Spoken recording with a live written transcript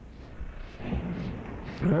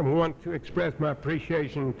I want to express my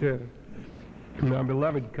appreciation to my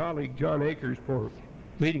beloved colleague John Akers for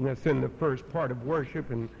leading us in the first part of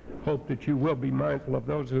worship, and hope that you will be mindful of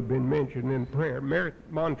those who have been mentioned in prayer.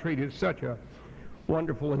 Montreat is such a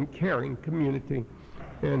wonderful and caring community,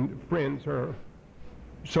 and friends are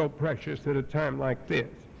so precious at a time like this.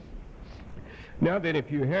 Now then,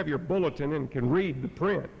 if you have your bulletin and can read the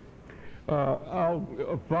print,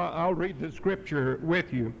 I'll read the scripture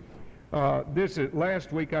with you.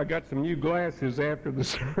 Last week I got some new glasses after the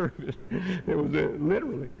service. It was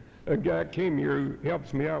literally a guy came here who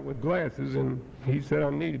helps me out with glasses, and he said I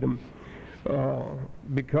needed them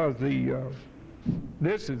because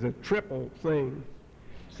this is a triple thing.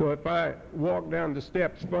 So if I walk down the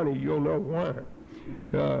steps funny, you'll know why.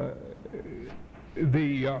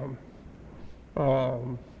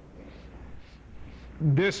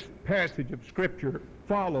 This passage of Scripture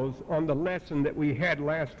follows on the lesson that we had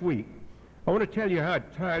last week. I want to tell you how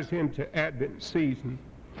it ties into Advent season.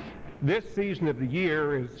 This season of the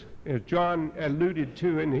year is, as John alluded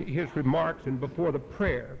to in his remarks and before the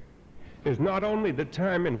prayer, is not only the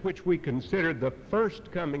time in which we consider the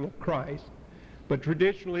first coming of Christ, but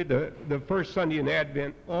traditionally the first Sunday in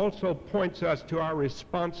Advent also points us to our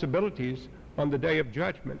responsibilities on the day of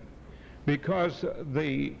judgment, because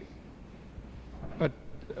the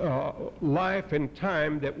life and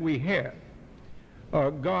time that we have,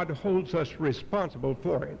 God holds us responsible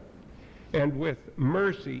for it. And with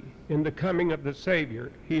mercy in the coming of the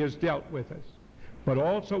Savior, he has dealt with us. But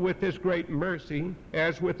also with this great mercy,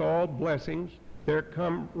 as with all blessings, there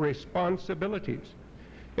come responsibilities.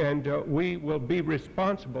 And we will be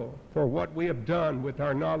responsible for what we have done with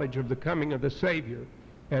our knowledge of the coming of the Savior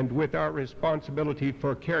and with our responsibility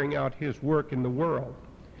for carrying out his work in the world.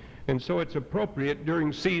 And so it's appropriate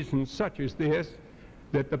during seasons such as this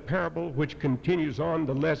that the parable which continues on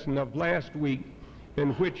the lesson of last week, in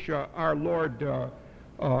which our Lord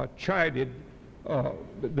chided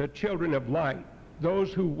the children of light,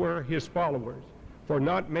 those who were his followers, for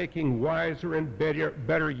not making wiser and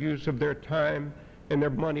better use of their time and their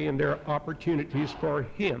money and their opportunities for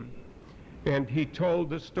him. And he told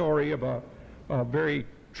the story of a very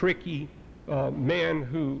tricky man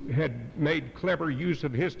who had made clever use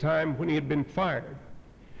of his time when he had been fired.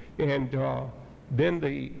 And then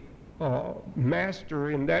the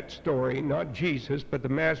master in that story, not Jesus, but the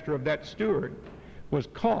master of that steward, was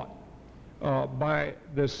caught by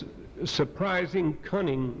this surprising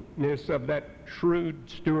cunningness of that shrewd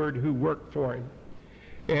steward who worked for him.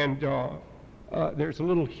 And there's a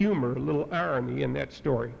little humor, a little irony in that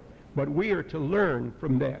story. But we are to learn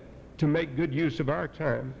from that, to make good use of our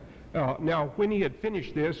time. Now, when he had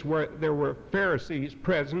finished this, there were Pharisees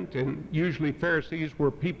present, and usually Pharisees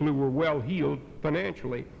were people who were well-heeled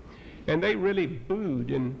financially. And they really booed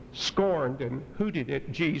and scorned and hooted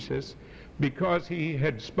at Jesus because he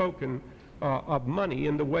had spoken of money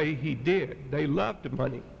in the way he did. They loved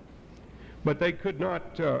money. But they could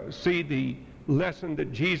not see the lesson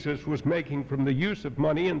that Jesus was making from the use of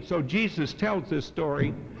money. And so Jesus tells this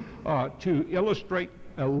story to illustrate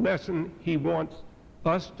a lesson he wants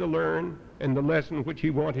us to learn and the lesson which he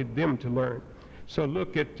wanted them to learn. So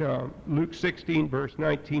look at Luke 16, verse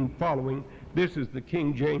 19 following. This is the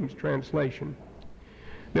King James translation.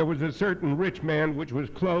 There was a certain rich man which was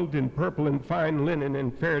clothed in purple and fine linen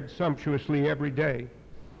and fared sumptuously every day.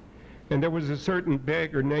 And there was a certain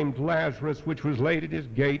beggar named Lazarus which was laid at his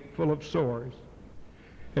gate full of sores,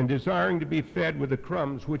 and desiring to be fed with the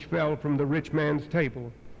crumbs which fell from the rich man's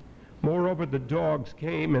table. Moreover, the dogs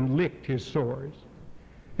came and licked his sores.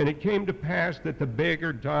 And it came to pass that the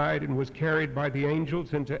beggar died and was carried by the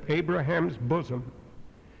angels into Abraham's bosom.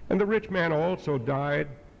 And the rich man also died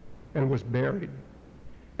and was buried.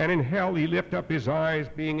 And in hell he lifted up his eyes,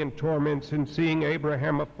 being in torments, and seeing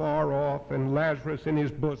Abraham afar off and Lazarus in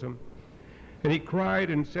his bosom. And he cried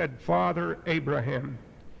and said, Father Abraham,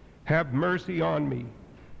 have mercy on me,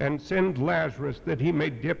 and send Lazarus that he may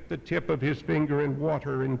dip the tip of his finger in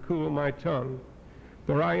water and cool my tongue,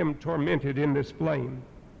 for I am tormented in this flame.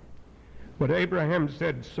 But Abraham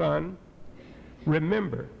said, Son,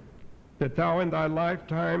 remember that thou in thy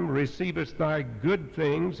lifetime receivest thy good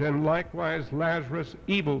things, and likewise Lazarus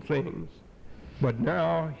evil things. But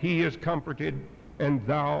now he is comforted, and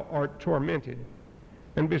thou art tormented.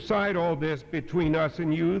 And beside all this, between us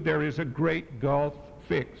and you, there is a great gulf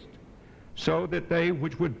fixed, so that they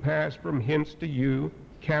which would pass from hence to you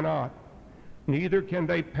cannot, neither can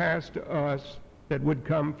they pass to us that would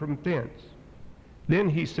come from thence. Then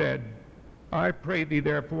he said, I pray thee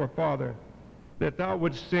therefore, Father, that thou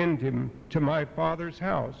wouldst send him to my father's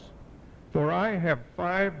house, for I have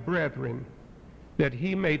 5 brethren. that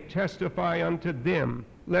he may testify unto them,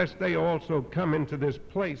 lest they also come into this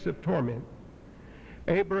place of torment.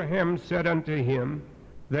 Abraham said unto him,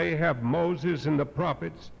 They have Moses and the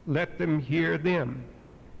prophets, let them hear them.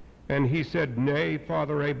 And he said, Nay,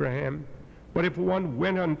 Father Abraham, but if one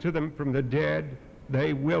went unto them from the dead,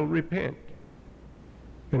 they will repent.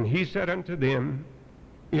 And he said unto them,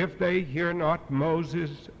 If they hear not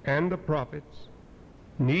Moses and the prophets,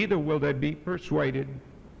 neither will they be persuaded,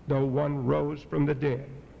 though one rose from the dead.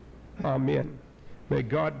 Amen. May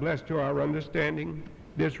God bless to our understanding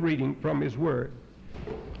this reading from his word.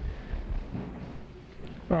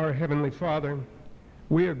 Our Heavenly Father,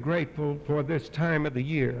 we are grateful for this time of the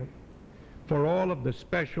year, for all of the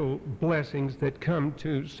special blessings that come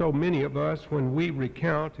to so many of us when we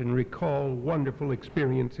recount and recall wonderful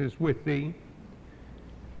experiences with thee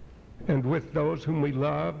and with those whom we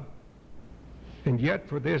love. And yet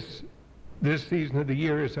for this season of the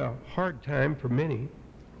year is a hard time for many.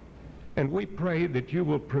 And we pray that you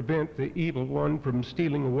will prevent the evil one from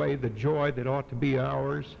stealing away the joy that ought to be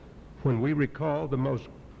ours when we recall the most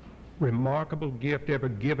remarkable gift ever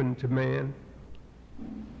given to man,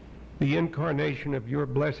 the incarnation of your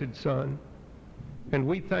blessed Son. And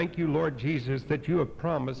we thank you, Lord Jesus, that you have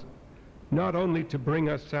promised not only to bring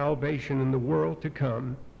us salvation in the world to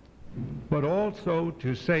come, but also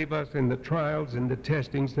to save us in the trials and the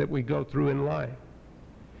testings that we go through in life.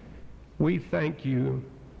 We thank you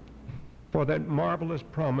for that marvelous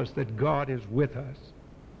promise that God is with us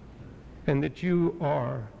and that you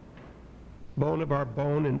are bone of our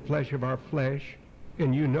bone and flesh of our flesh,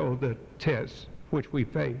 and you know the tests which we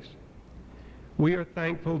face. We are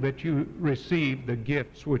thankful that you receive the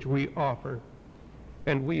gifts which we offer,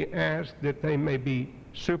 and we ask that they may be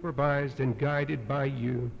supervised and guided by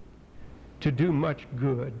you to do much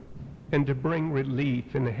good and to bring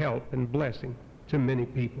relief and help and blessing to many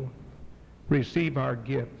people. Receive our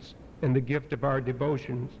gifts and the gift of our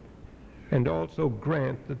devotions, and also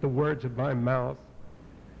grant that the words of my mouth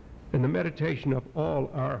and the meditation of all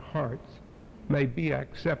our hearts may be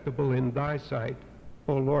acceptable in thy sight,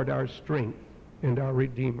 O Lord, our strength and our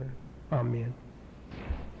Redeemer. Amen.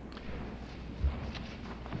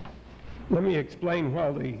 Let me explain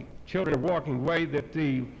while the children are walking away that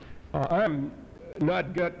I'm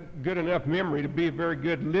not got good enough memory to be a very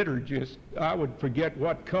good liturgist. I would forget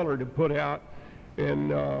what color to put out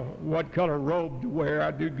and what color robe to wear.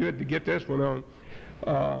 I'd do good to get this one on.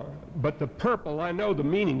 But the purple, I know the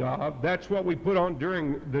meaning of. That's what we put on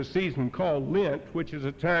during the season called Lent, which is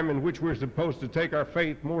a time in which we're supposed to take our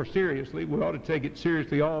faith more seriously. We ought to take it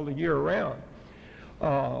seriously all the year round.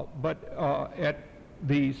 But at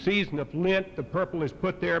the season of Lent, the purple is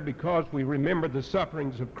put there because we remember the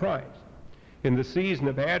sufferings of Christ. In the season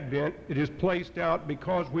of Advent, it is placed out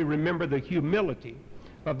because we remember the humility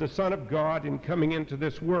of the Son of God in coming into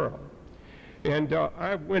this world. And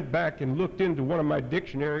I went back and looked into one of my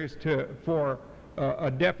dictionaries for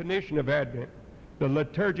a definition of Advent, the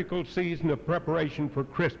liturgical season of preparation for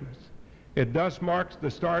Christmas. It thus marks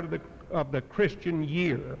the start of the Christian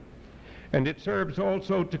year, and it serves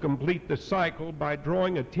also to complete the cycle by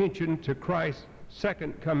drawing attention to Christ's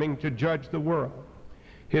second coming to judge the world.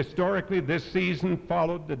 Historically, this season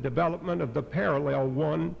followed the development of the parallel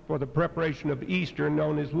one for the preparation of Easter,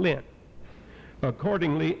 known as Lent.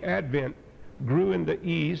 Accordingly, Advent grew in the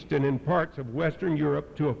East and in parts of Western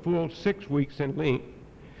Europe to a full 6 weeks in length.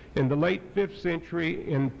 In the late 5th century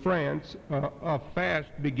in France, a fast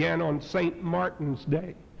began on St. Martin's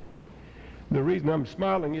Day. The reason I'm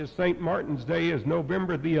smiling is St. Martin's Day is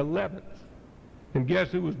November the 11th. And guess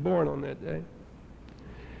who was born on that day?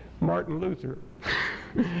 Martin Luther.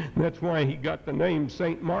 That's why he got the name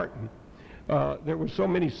St. Martin. There were so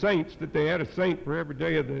many saints that they had a saint for every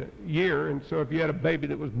day of the year, and so if you had a baby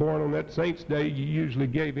that was born on that saint's day, you usually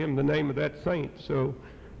gave him the name of that saint. So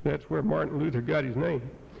that's where Martin Luther got his name.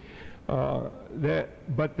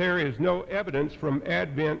 But there is no evidence from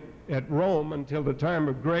Advent at Rome until the time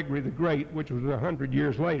of Gregory the Great, which was 100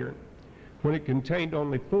 years later, when it contained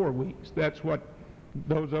only 4 weeks. That's what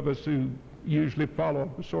those of us who usually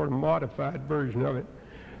follow a sort of modified version of it.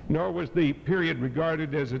 Nor was the period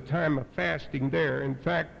regarded as a time of fasting there. In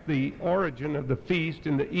fact, the origin of the feast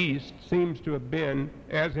in the East seems to have been,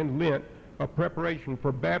 as in Lent, a preparation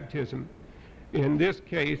for baptism. In this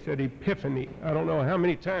case, at Epiphany. I don't know how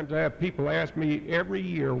many times I have people ask me every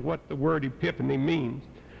year what the word Epiphany means.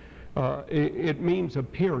 It means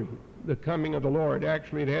appearing, the coming of the Lord.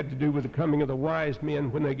 Actually, it had to do with the coming of the wise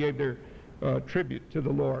men when they gave their tribute to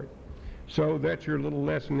the Lord. So that's your little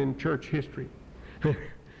lesson in church history.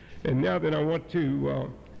 And now that I want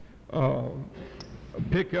to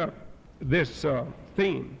pick up this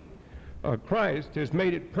theme, Christ has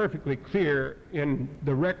made it perfectly clear in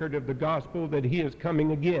the record of the gospel that he is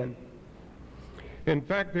coming again. In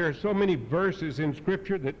fact, there are so many verses in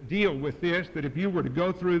Scripture that deal with this that if you were to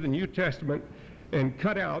go through the New Testament and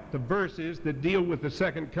cut out the verses that deal with the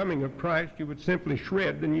second coming of Christ, you would simply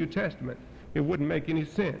shred the New Testament. It wouldn't make any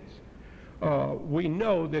sense. We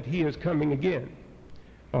know that he is coming again.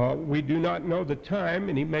 We do not know the time,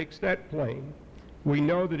 and he makes that plain. We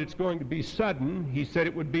know that it's going to be sudden. He said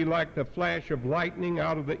it would be like the flash of lightning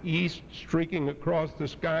out of the east streaking across the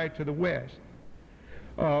sky to the west.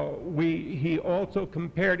 He also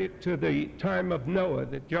compared it to the time of Noah,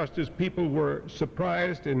 that just as people were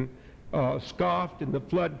surprised and scoffed and the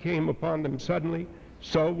flood came upon them suddenly,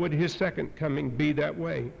 so would his second coming be that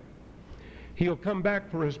way. He'll come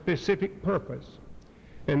back for a specific purpose,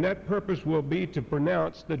 and that purpose will be to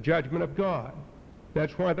pronounce the judgment of God.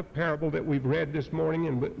 That's why the parable that we've read this morning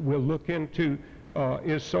and we'll look into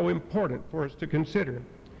is so important for us to consider.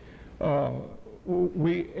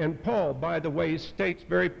 And Paul, by the way, states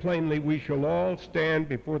very plainly, we shall all stand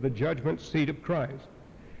before the judgment seat of Christ.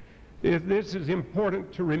 This is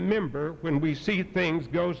important to remember when we see things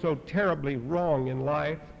go so terribly wrong in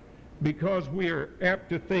life, because we are apt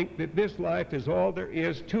to think that this life is all there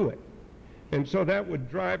is to it. And so that would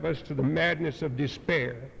drive us to the madness of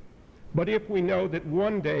despair. But if we know that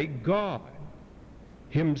one day God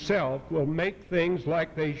himself will make things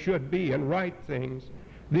like they should be and right things,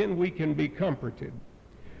 then we can be comforted.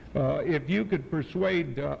 If you could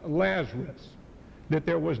persuade Lazarus that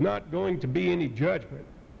there was not going to be any judgment,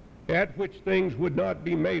 at which things would not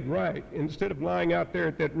be made right, instead of lying out there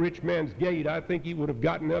at that rich man's gate, I think he would have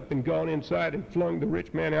gotten up and gone inside and flung the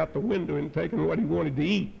rich man out the window and taken what he wanted to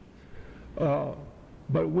eat.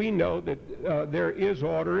 But we know that there is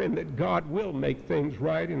order and that God will make things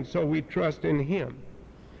right, and so we trust in him.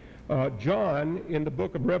 John, in the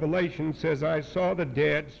book of Revelation, says, I saw the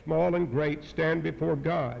dead, small and great, stand before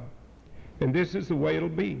God. And this is the way it'll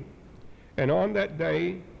be. And on that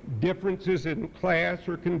day, differences in class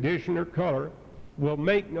or condition or color will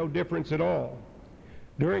make no difference at all.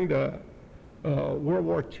 During the World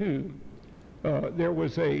War II, there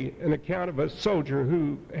was an account of a soldier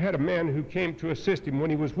who had a man who came to assist him when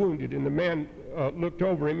he was wounded, and the man looked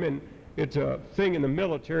over him, and it's a thing in the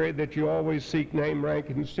military that you always seek name, rank,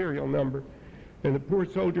 and serial number. And the poor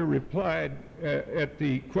soldier replied at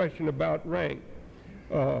the question about rank,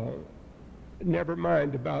 never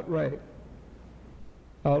mind about rank.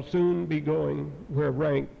 I'll soon be going where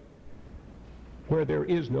there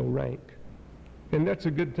is no rank. And that's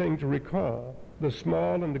a good thing to recall. The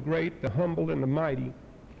small and the great, the humble and the mighty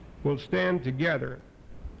will stand together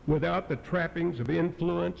without the trappings of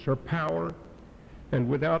influence or power and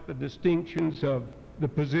without the distinctions of the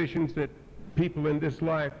positions that people in this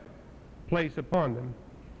life place upon them.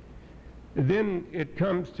 Then it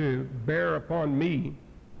comes to bear upon me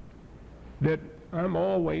that I'm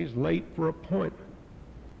always late for appointment.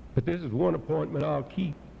 But this is one appointment I'll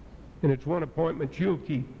keep, and it's one appointment you'll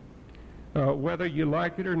keep. Whether you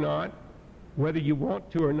like it or not, whether you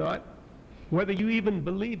want to or not, whether you even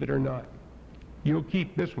believe it or not, you'll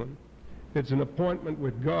keep this one. It's an appointment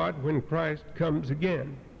with God when Christ comes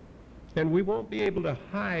again. And we won't be able to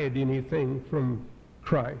hide anything from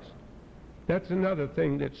Christ. That's another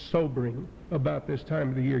thing that's sobering about this time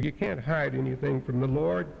of the year. You can't hide anything from the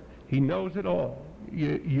Lord. He knows it all.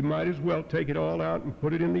 You might as well take it all out and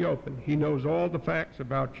put it in the open. He knows all the facts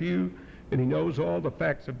about you, and he knows all the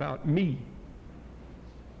facts about me.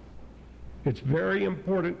 It's very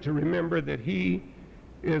important to remember that he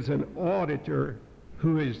is an auditor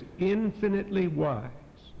who is infinitely wise.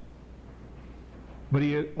 But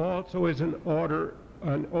he also is an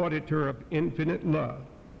auditor of infinite love.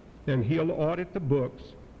 And he'll audit the books,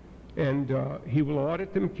 and he will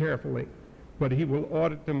audit them carefully. But he will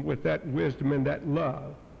audit them with that wisdom and that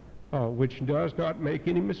love, which does not make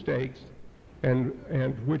any mistakes,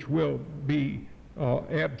 and which will be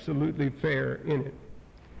absolutely fair in it.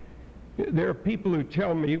 There are people who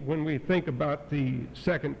tell me when we think about the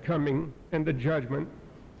second coming and the judgment,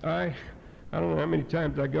 I don't know how many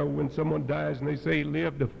times I go when someone dies and they say he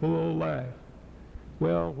lived a full life.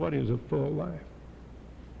 Well, what is a full life?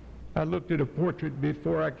 I looked at a portrait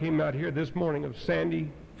before I came out here this morning of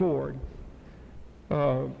Sandy Ford,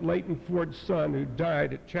 Leighton Ford's son, who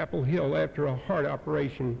died at Chapel Hill after a heart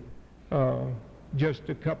operation just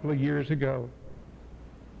a couple of years ago.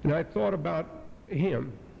 And I thought about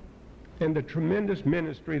him and the tremendous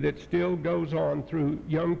ministry that still goes on through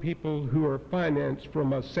young people who are financed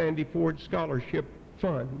from a Sandy Ford Scholarship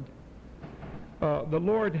Fund. The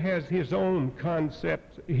Lord has his own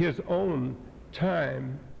concept, his own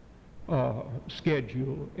time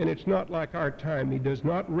schedule, and it's not like our time. He does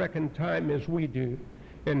not reckon time as we do,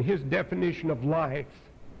 and his definition of life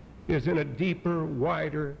is in a deeper,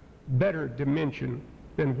 wider, better dimension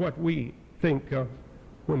than what we think of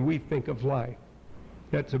when we think of life.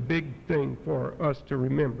 That's a big thing for us to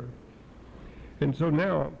remember. And so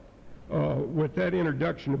now, with that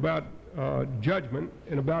introduction about judgment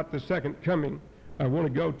and about the second coming, I want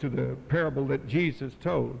to go to the parable that Jesus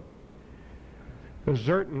told. A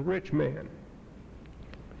certain rich man.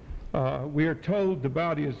 We are told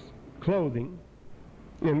about his clothing,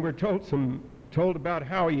 and we're told about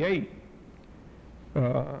how he ate.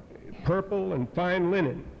 Purple and fine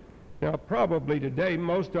linen. Now, probably today,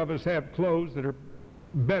 most of us have clothes that are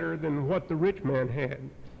better than what the rich man had.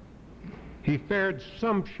 He fared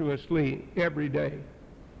sumptuously every day.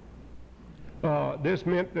 This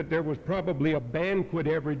meant that there was probably a banquet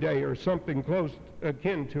every day or something close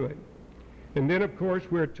akin to it. And then, of course,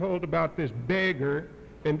 we're told about this beggar,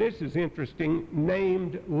 and this is interesting,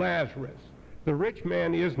 named Lazarus. The rich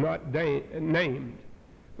man is not named.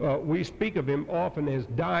 We speak of him often as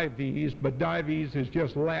Dives, but Dives is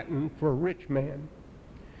just Latin for rich man.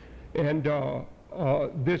 And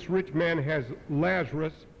this rich man has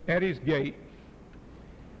Lazarus at his gate,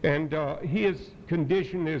 and his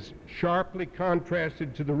condition is sharply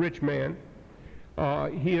contrasted to the rich man.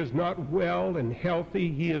 He is not well and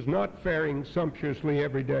healthy. He is not faring sumptuously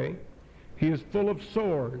every day. He is full of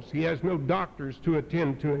sores. He has no doctors to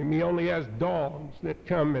attend to him. He only has dogs that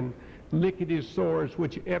come and lick at his sores,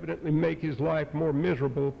 which evidently make his life more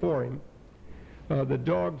miserable for him. The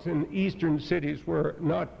dogs in eastern cities were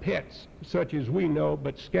not pets such as we know,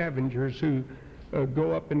 but scavengers who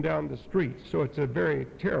go up and down the streets. So it's a very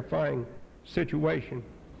terrifying situation.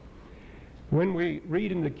 When we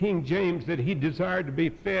read in the King James that he desired to be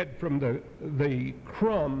fed from the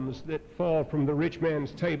crumbs that fall from the rich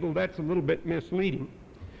man's table, that's a little bit misleading.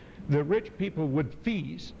 The rich people would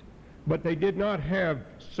feast, but they did not have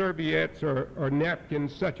serviettes or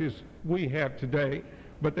napkins such as we have today,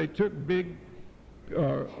 but they took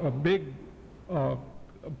a big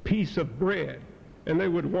piece of bread, and they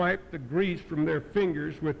would wipe the grease from their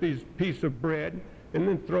fingers with this piece of bread and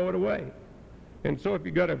then throw it away. And so if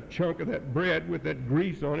you got a chunk of that bread with that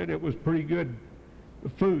grease on it, it was pretty good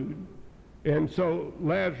food. And so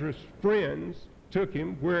Lazarus' friends took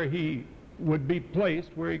him where he would be placed,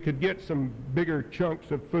 where he could get some bigger chunks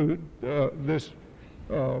of food, this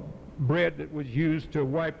bread that was used to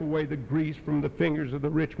wipe away the grease from the fingers of the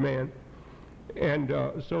rich man. And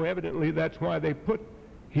so evidently that's why they put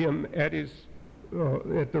him at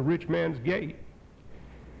the rich man's gate.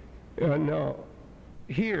 And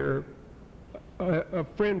here, a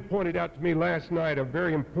friend pointed out to me last night a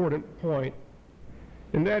very important point,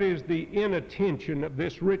 and that is the inattention of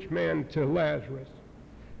this rich man to Lazarus.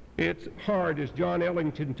 It's hard, as John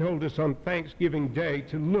Ellington told us on Thanksgiving Day,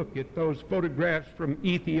 to look at those photographs from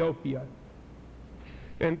Ethiopia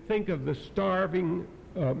and think of the starving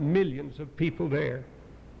millions of people there.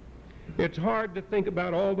 It's hard to think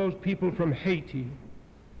about all those people from Haiti.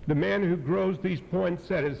 The man who grows these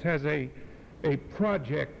poinsettias has a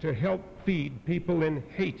project to help feed people in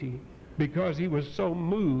Haiti because he was so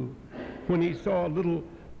moved when he saw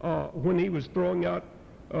when he was throwing out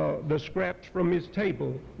the scraps from his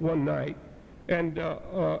table one night and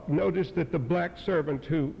noticed that the black servant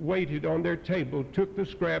who waited on their table took the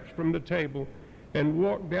scraps from the table and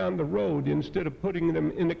walked down the road instead of putting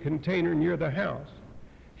them in a container near the house.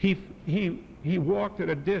 He walked at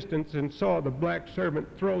a distance and saw the black servant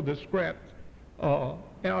throw the scraps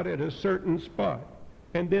out at a certain spot.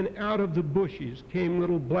 And then out of the bushes came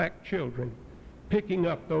little black children picking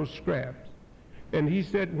up those scraps. And he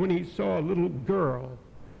said when he saw a little girl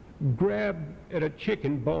grab at a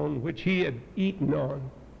chicken bone which he had eaten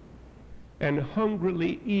on and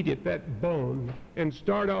hungrily eat at that bone and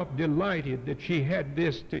start off delighted that she had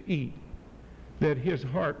this to eat, that his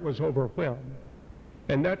heart was overwhelmed.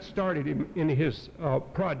 And that started him in his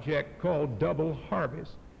project called Double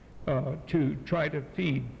Harvest to try to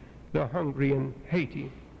feed the hungry in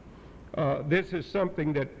Haiti. This is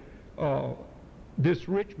something that this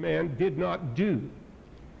rich man did not do.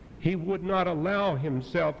 He would not allow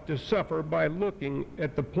himself to suffer by looking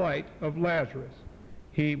at the plight of Lazarus.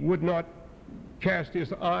 He would not cast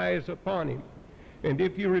his eyes upon him. And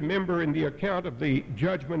if you remember in the account of the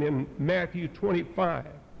judgment in Matthew 25,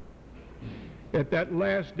 at that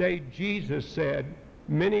last day Jesus said,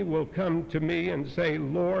 "Many will come to me and say,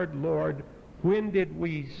 'Lord, Lord, when did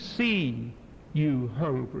we see you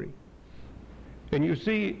hungry?'" And you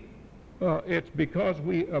see, it's because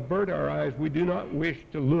we avert our eyes, we do not wish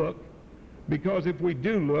to look, Because if we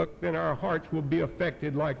do look, then our hearts will be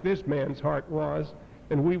affected like this man's heart was,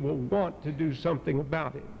 and we will want to do something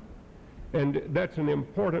about it. And that's an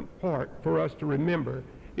important part for us to remember.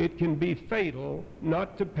 It can be fatal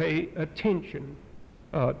not to pay attention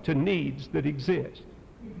to needs that exist,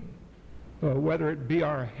 whether it be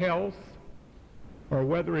our health, or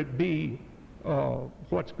whether it be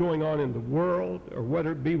what's going on in the world, or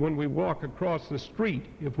whether it be when we walk across the street.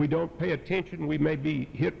 If we don't pay attention, we may be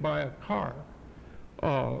hit by a car.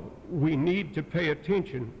 We need to pay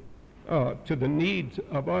attention to the needs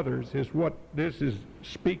of others, is what this is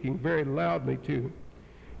speaking very loudly to.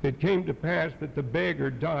 It came to pass that the beggar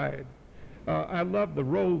died. I love the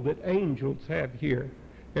role that angels have here,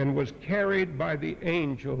 and was carried by the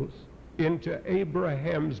angels into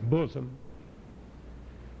Abraham's bosom.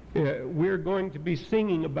 We're going to be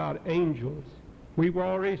singing about angels. We've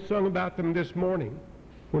already sung about them this morning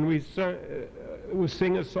when we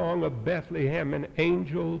sing a song of Bethlehem and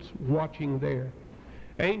angels watching there.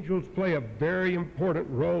 Angels play a very important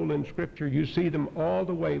role in Scripture. You see them all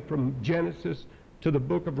the way from Genesis to the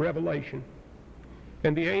book of Revelation.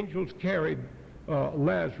 And the angels carried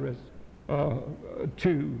Lazarus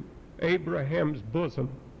to Abraham's bosom.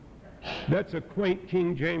 That's a quaint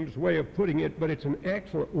King James way of putting it, but it's an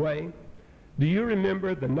excellent way. Do you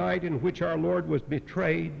remember the night in which our Lord was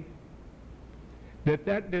betrayed?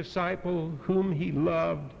 That disciple whom he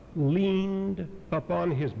loved leaned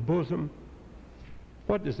upon his bosom.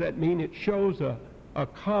 What does that mean? It shows a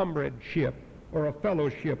comradeship or a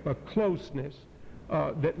fellowship, a closeness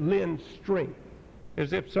that lends strength,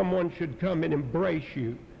 as if someone should come and embrace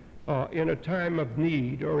you in a time of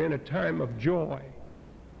need or in a time of joy.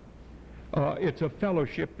 It's a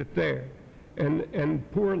fellowship that's there.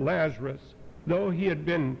 And poor Lazarus, though he had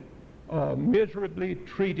been miserably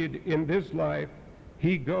treated in this life,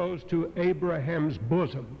 he goes to Abraham's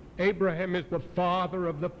bosom. Abraham is the father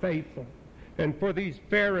of the faithful. And for these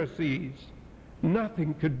Pharisees,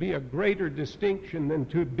 nothing could be a greater distinction than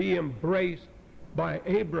to be embraced by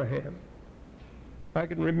Abraham. I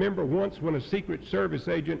can remember once when a Secret Service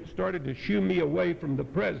agent started to shoo me away from the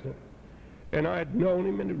president. And I had known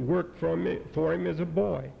him and had worked for him as a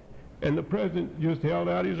boy. And the president just held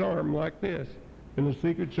out his arm like this. And the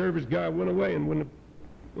Secret Service guy went away. And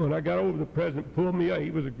when I got over, the president pulled me out.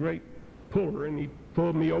 He was a great puller, and he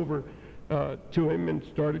pulled me over to him and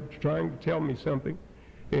started trying to tell me something.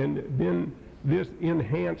 And then this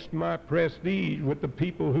enhanced my prestige with the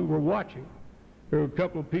people who were watching. There were a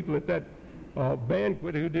couple of people at that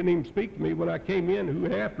banquet who didn't even speak to me when I came in,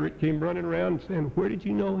 who after it came running around saying, "Where did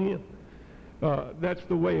you know him?" That's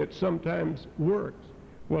the way it sometimes works.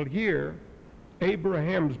 Well, here,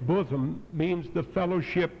 Abraham's bosom means the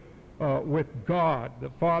fellowship with God,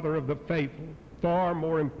 the Father of the faithful, far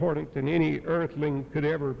more important than any earthling could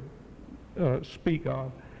ever speak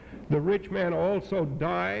of. The rich man also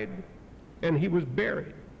died, and he was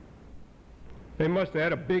buried. They must have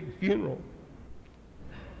had a big funeral.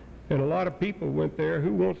 And a lot of people went there.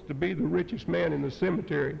 Who wants to be the richest man in the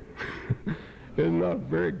cemetery? It's not a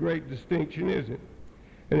very great distinction, is it?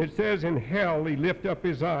 And it says in hell he lift up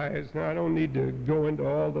his eyes. Now, I don't need to go into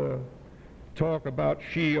all the talk about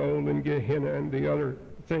Sheol and Gehenna and the other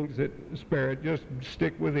things that spare it. Just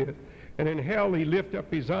stick with it. And in hell he lift up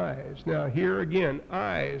his eyes. Now, here again,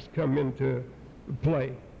 eyes come into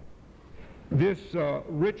play. This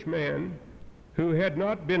rich man, who had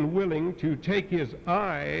not been willing to take his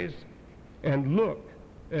eyes and look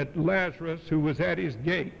at Lazarus, who was at his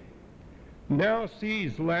gate, now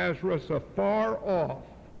sees Lazarus afar off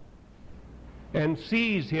and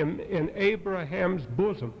sees him in Abraham's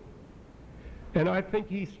bosom. And I think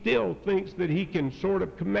he still thinks that he can sort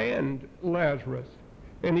of command Lazarus.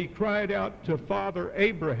 And he cried out to Father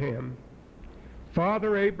Abraham,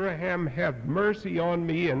 "Father Abraham, have mercy on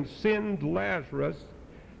me, and send Lazarus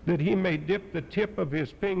that he may dip the tip of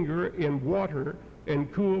his finger in water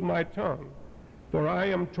and cool my tongue, for I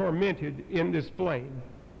am tormented in this flame."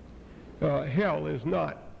 Hell is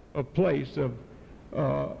not a place of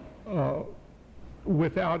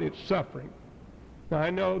without its suffering. Now,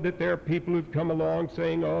 I know that there are people who've come along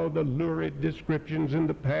saying, oh, the lurid descriptions in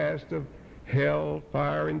the past of hell,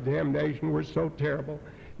 fire, and damnation were so terrible.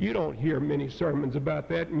 You don't hear many sermons about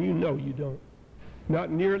that, and you know you don't.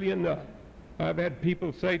 Not nearly enough. I've had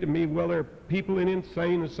people say to me, well, there are people in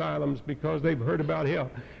insane asylums because they've heard about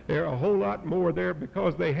hell. There are a whole lot more there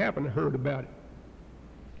because they haven't heard about it.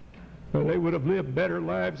 Well, they would have lived better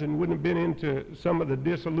lives and wouldn't have been into some of the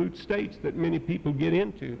dissolute states that many people get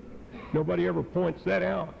into. Nobody ever points that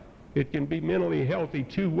out. It can be mentally healthy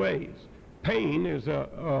two ways. Pain is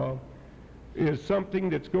is something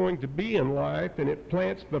that's going to be in life, and it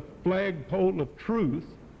plants the flagpole of truth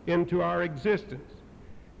into our existence.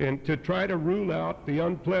 And to try to rule out the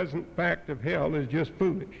unpleasant fact of hell is just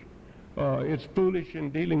foolish. It's foolish in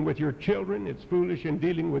dealing with your children. It's foolish in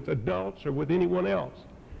dealing with adults or with anyone else.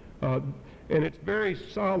 And it's very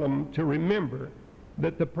solemn to remember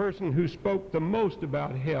that the person who spoke the most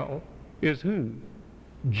about hell is who?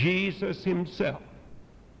 Jesus himself.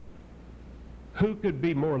 Who could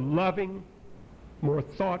be more loving, more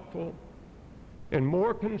thoughtful, and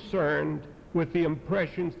more concerned with the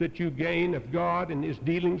impressions that you gain of God and his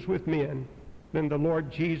dealings with men than the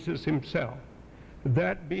Lord Jesus himself?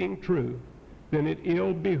 That being true, then it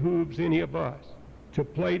ill behooves any of us to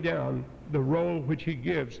play down the role which he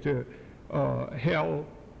gives to hell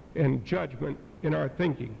and judgment in our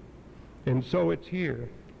thinking. And so it's here,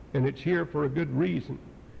 and it's here for a good reason.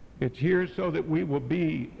 It's here so that we will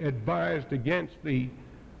be advised against the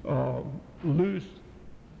loose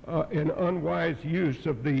and unwise use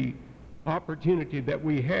of the opportunity that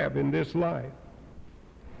we have in this life.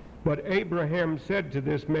 But Abraham said to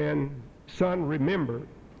this man, "Son, remember."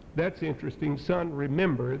 That's interesting. Son,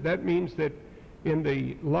 remember. That means that in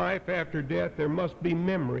the life after death there must be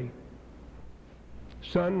memory.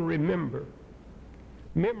 Son, remember.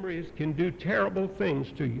 Memories can do terrible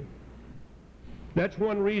things to you. That's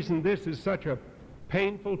one reason this is such a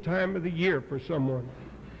painful time of the year for someone.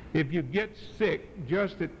 If you get sick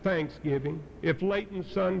just at Thanksgiving, if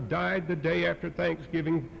Leighton's son died the day after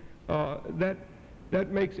Thanksgiving, that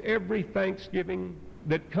makes every Thanksgiving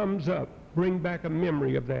that comes up bring back a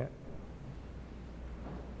memory of that.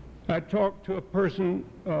 I talked to a person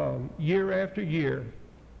year after year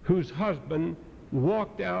whose husband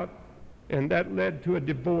walked out, and that led to a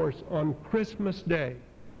divorce on Christmas Day.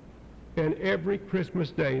 And every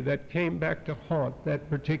Christmas Day that came back to haunt that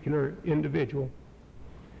particular individual.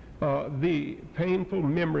 The painful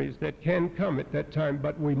memories that can come at that time,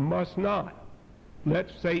 but we must not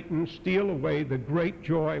let Satan steal away the great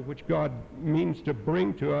joy which God means to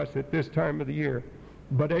bring to us at this time of the year.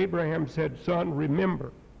 But Abraham said, "Son,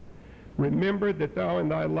 remember. Remember that thou in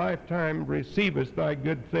thy lifetime receivest thy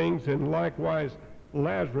good things, and likewise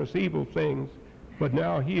Lazarus evil things, but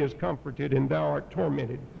now he is comforted and thou art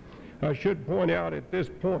tormented." I should point out at this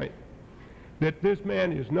point that this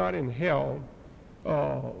man is not in hell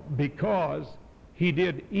because he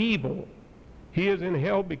did evil. He is in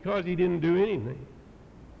hell because he didn't do anything.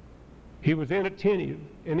 He was inattentive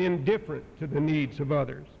and indifferent to the needs of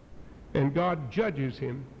others, and God judges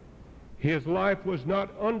him. His life was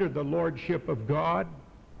not under the lordship of God,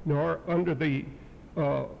 nor under the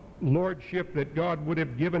lordship that God would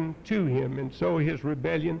have given to him, and so his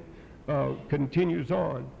rebellion continues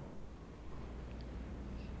on.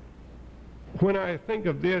 When I think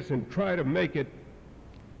of this and try to make it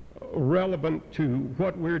relevant to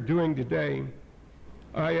what we're doing today,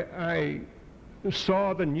 I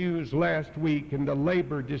saw the news last week and the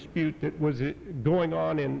labor dispute that was going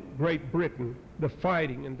on in Great Britain, the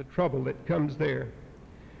fighting and the trouble that comes there.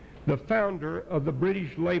 The founder of the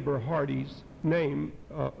British Labour Party's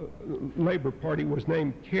Labour Party was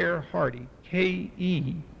named Keir Hardie,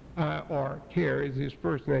 K-E-I-R, Keir is his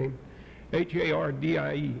first name,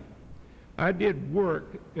 H-A-R-D-I-E. I did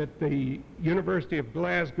work at the University of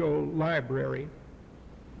Glasgow Library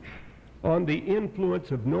on the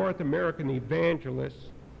influence of North American evangelists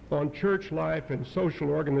on church life and social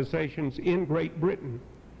organizations in Great Britain.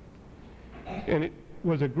 And it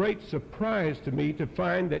was a great surprise to me to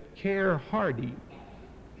find that Keir Hardie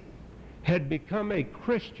had become a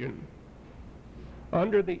Christian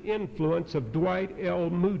under the influence of Dwight L.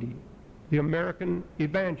 Moody, the American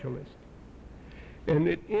evangelist. And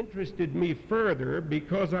it interested me further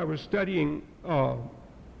because I was studying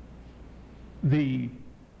the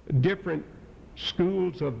different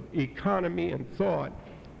schools of economy and thought,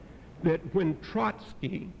 that when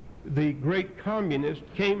Trotsky, the great communist,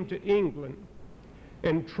 came to England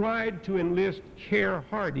and tried to enlist Keir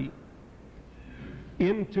Hardie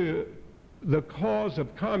into the cause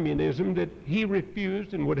of communism, that he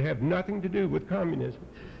refused and would have nothing to do with communism.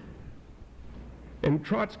 And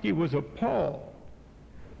Trotsky was appalled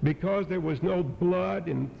because there was no blood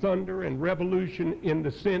and thunder and revolution in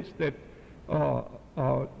the sense that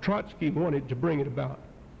Trotsky wanted to bring it about.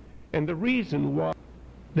 And the reason was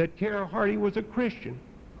that Keir Hardie was a Christian.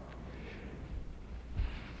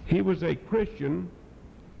 He was a Christian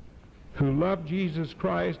who loved Jesus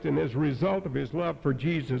Christ, and as a result of his love for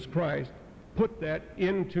Jesus Christ, put that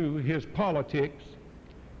into his politics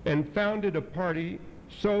and founded a party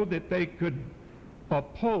so that they could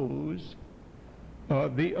oppose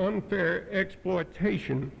the unfair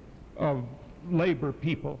exploitation of labor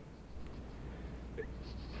people.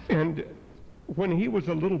 And when he was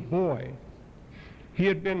a little boy, he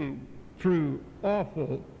had been through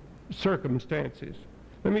awful circumstances.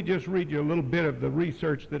 Let me just read you a little bit of the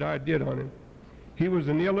research that I did on him. He was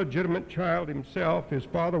an illegitimate child himself. His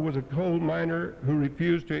father was a coal miner who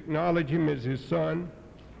refused to acknowledge him as his son.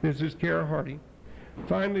 This is Care Hardy.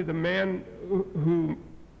 Finally, the man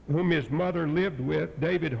whom his mother lived with,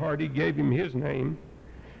 David Hardy, gave him his name.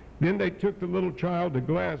 Then they took the little child to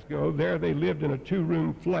Glasgow. There they lived in a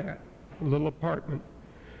 2-room flat, a little apartment.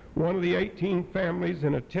 One of the 18 families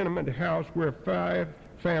in a tenement house where 5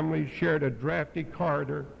 families shared a drafty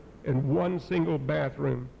corridor and one single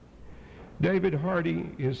bathroom. David Hardy,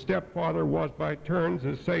 his stepfather, was by turns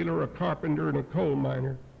a sailor, a carpenter, and a coal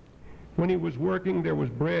miner. When he was working, there was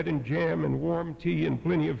bread and jam and warm tea and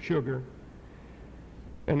plenty of sugar,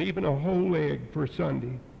 and even a whole egg for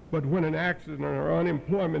Sunday. But when an accident or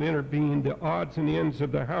unemployment intervened, the odds and ends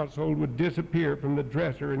of the household would disappear from the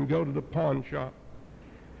dresser and go to the pawn shop.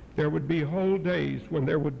 There would be whole days when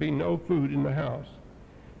there would be no food in the house.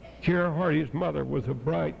 Care Hardy's mother was a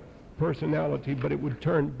bright personality, but it would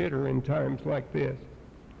turn bitter in times like this.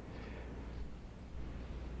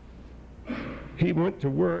 He went to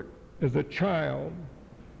work as a child,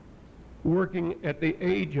 working at the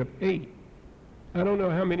age of 8. I don't know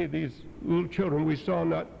how many of these little children we saw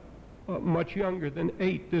not much younger than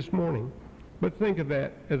 8 this morning. But think of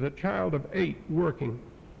that, as a child of 8 working.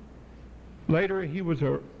 Later, he was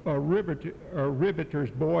a riveter's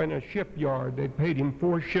boy in a shipyard. They paid him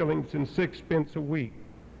 4 shillings and 6 pence a week.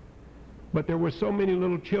 But there were so many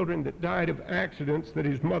little children that died of accidents that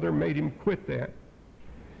his mother made him quit that.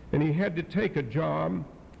 And he had to take a job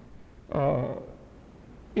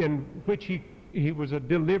in which he was a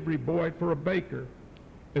delivery boy for a baker.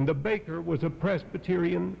 And the baker was a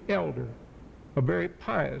Presbyterian elder, a very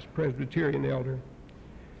pious Presbyterian elder.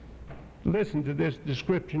 Listen to this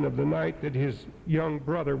description of the night that his young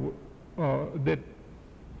brother,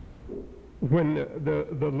 when the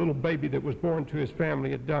little baby that was born to his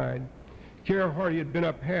family had died. Care Hardy had been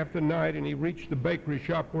up half the night, and he reached the bakery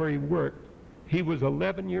shop where he worked. He was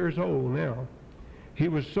 11 years old now. He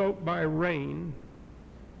was soaked by rain,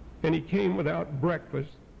 and he came without breakfast.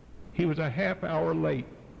 He was a half hour late.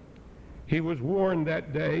 He was warned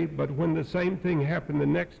that day, but when the same thing happened the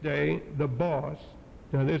next day, the boss,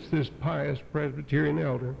 now this pious Presbyterian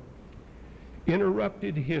elder,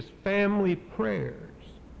 interrupted his family prayers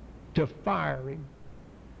to fire him.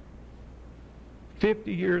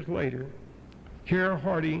 50 years later, Care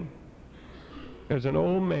Hardy, as an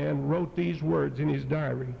old man, wrote these words in his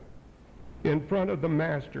diary in front of the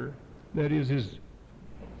master, that is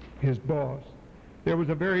his boss. There was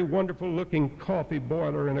a very wonderful-looking coffee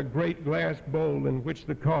boiler and a great glass bowl in which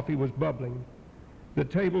the coffee was bubbling. The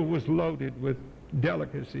table was loaded with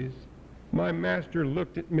delicacies. My master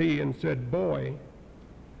looked at me and said, "Boy,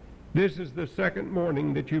 this is the second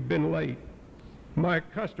morning that you've been late. My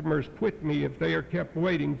customers quit me if they are kept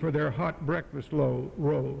waiting for their hot breakfast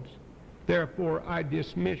rolls. Therefore, I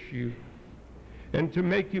dismiss you. And to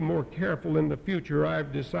make you more careful in the future,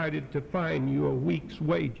 I've decided to fine you a week's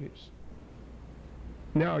wages.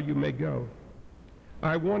 Now you may go."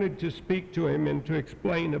 I wanted to speak to him and to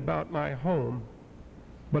explain about my home,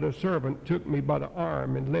 but a servant took me by the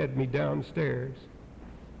arm and led me downstairs.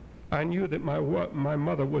 I knew that my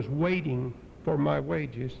mother was waiting for my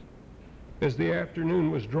wages. As the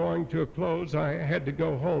afternoon was drawing to a close, I had to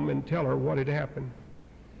go home and tell her what had happened.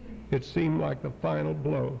 It seemed like the final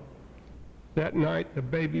blow. That night the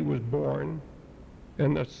baby was born,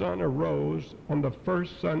 and the sun arose on the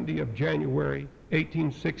first Sunday of January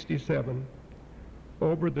 1867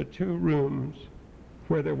 over the 2 rooms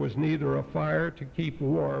where there was neither a fire to keep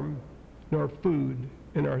warm nor food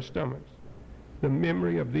in our stomachs. The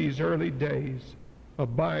memory of these early days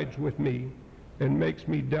abides with me and makes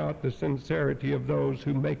me doubt the sincerity of those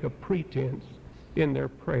who make a pretense in their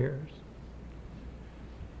prayers.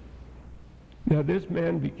 Now, this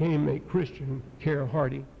man became a Christian, Care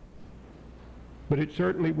Hardy, but it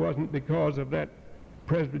certainly wasn't because of that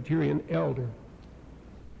Presbyterian elder.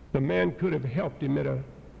 The man could have helped him at a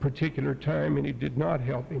particular time, and he did not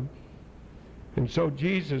help him. And so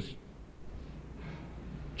Jesus'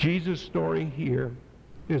 story here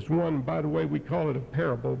is one, by the way, we call it a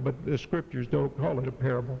parable, but the scriptures don't call it a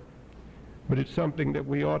parable. But it's something that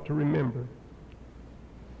we ought to remember.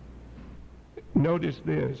 Notice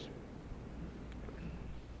this.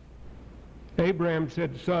 Abraham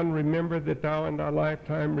said, "Son, remember that thou in thy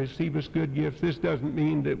lifetime receivest good gifts." This doesn't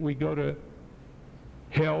mean that we go to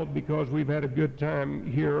hell because we've had a good time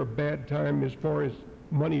here or a bad time as far as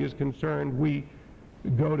money is concerned. We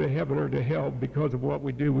go to heaven or to hell because of what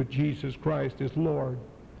we do with Jesus Christ as Lord.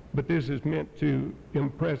 but this is meant to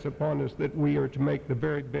impress upon us that we are to make the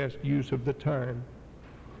very best use of the time.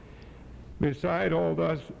 Beside all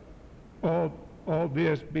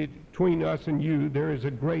this between us and you, there is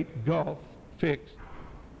a great gulf fixed,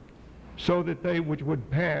 so that they which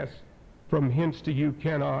would pass from hence to you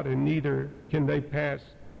cannot, and neither can they pass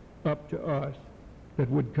up to us that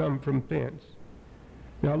would come from thence.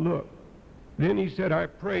 Now look, then he said, I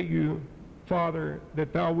pray you, Father,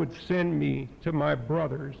 that thou wouldst send me to my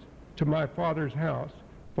brothers, to my father's house,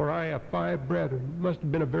 for I have 5 brethren. Must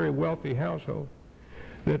have been a very wealthy household,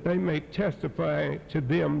 that they may testify to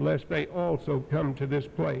them, lest they also come to this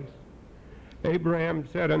place. Abraham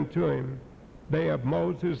said unto him, they have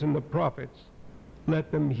Moses and the prophets,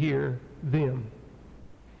 let them hear them.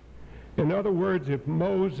 In other words, if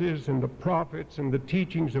Moses and the prophets and the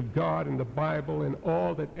teachings of God and the Bible and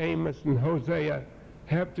all that Amos and Hosea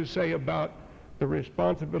have to say about the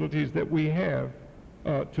responsibilities that we have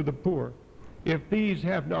to the poor, if these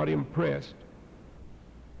have not impressed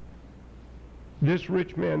this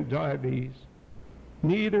rich man Dives,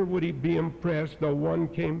 neither would he be impressed though one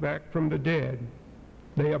came back from the dead.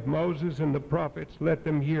 They have Moses and the prophets, let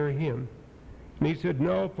them hear him. And he said,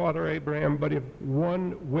 no, Father Abraham, but if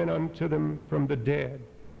one went unto them from the dead,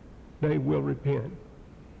 they will repent.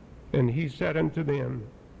 And he said unto them,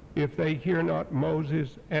 if they hear not Moses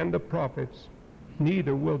and the prophets,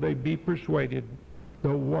 neither will they be persuaded,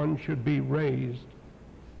 though one should be raised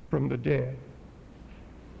from the dead.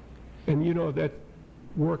 And you know, that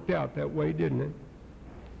worked out that way, didn't it?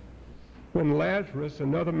 When Lazarus,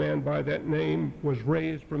 another man by that name, was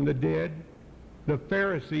raised from the dead, the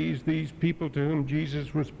Pharisees, these people to whom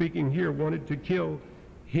Jesus was speaking here, wanted to kill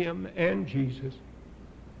him and Jesus.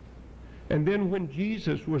 And then when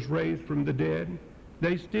Jesus was raised from the dead,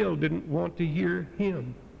 they still didn't want to hear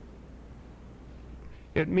him.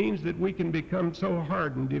 It means that we can become so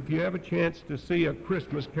hardened. If you have a chance to see A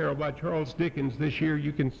Christmas Carol by Charles Dickens this year,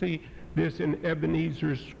 you can see this in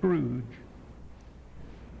Ebenezer Scrooge.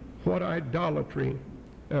 What idolatry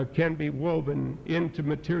can be woven into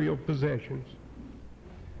material possessions.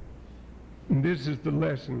 And this is the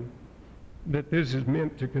lesson that this is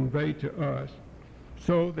meant to convey to us,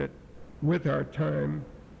 so that with our time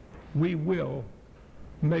we will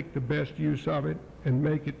make the best use of it and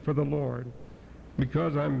make it for the Lord.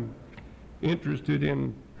 Because I'm interested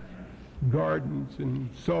in gardens and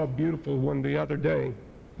saw a beautiful one the other day,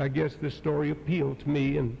 I guess this story appealed to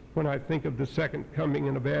me, and when I think of the second coming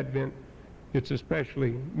and of Advent, it's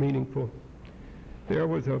especially meaningful. There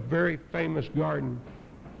was a very famous garden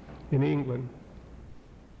in England,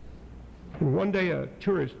 and one day a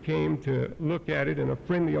tourist came to look at it, and a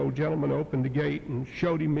friendly old gentleman opened the gate and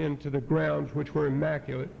showed him into the grounds, which were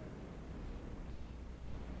immaculate.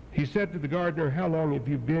 He said to the gardener, how long have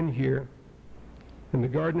you been here? And the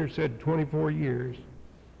gardener said, 24 years.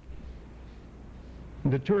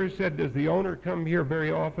 And the tourist said, does the owner come here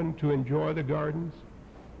very often to enjoy the gardens?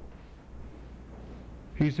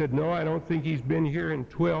 He said, no, I don't think he's been here in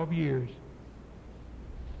 12 years.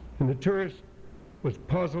 And the tourist was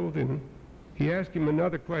puzzled, and he asked him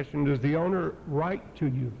another question, does the owner write to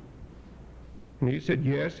you? And he said,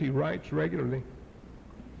 yes, he writes regularly.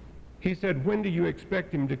 He said, when do you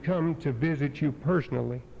expect him to come to visit you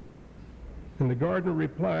personally? And the gardener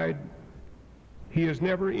replied, he has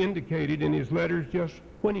never indicated in his letters just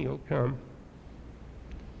when he'll come.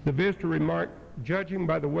 The visitor remarked, judging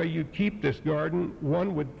by the way you keep this garden,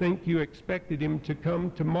 one would think you expected him to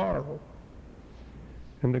come tomorrow.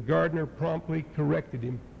 And the gardener promptly corrected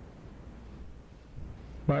him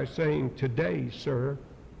by saying, today, sir,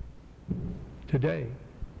 today.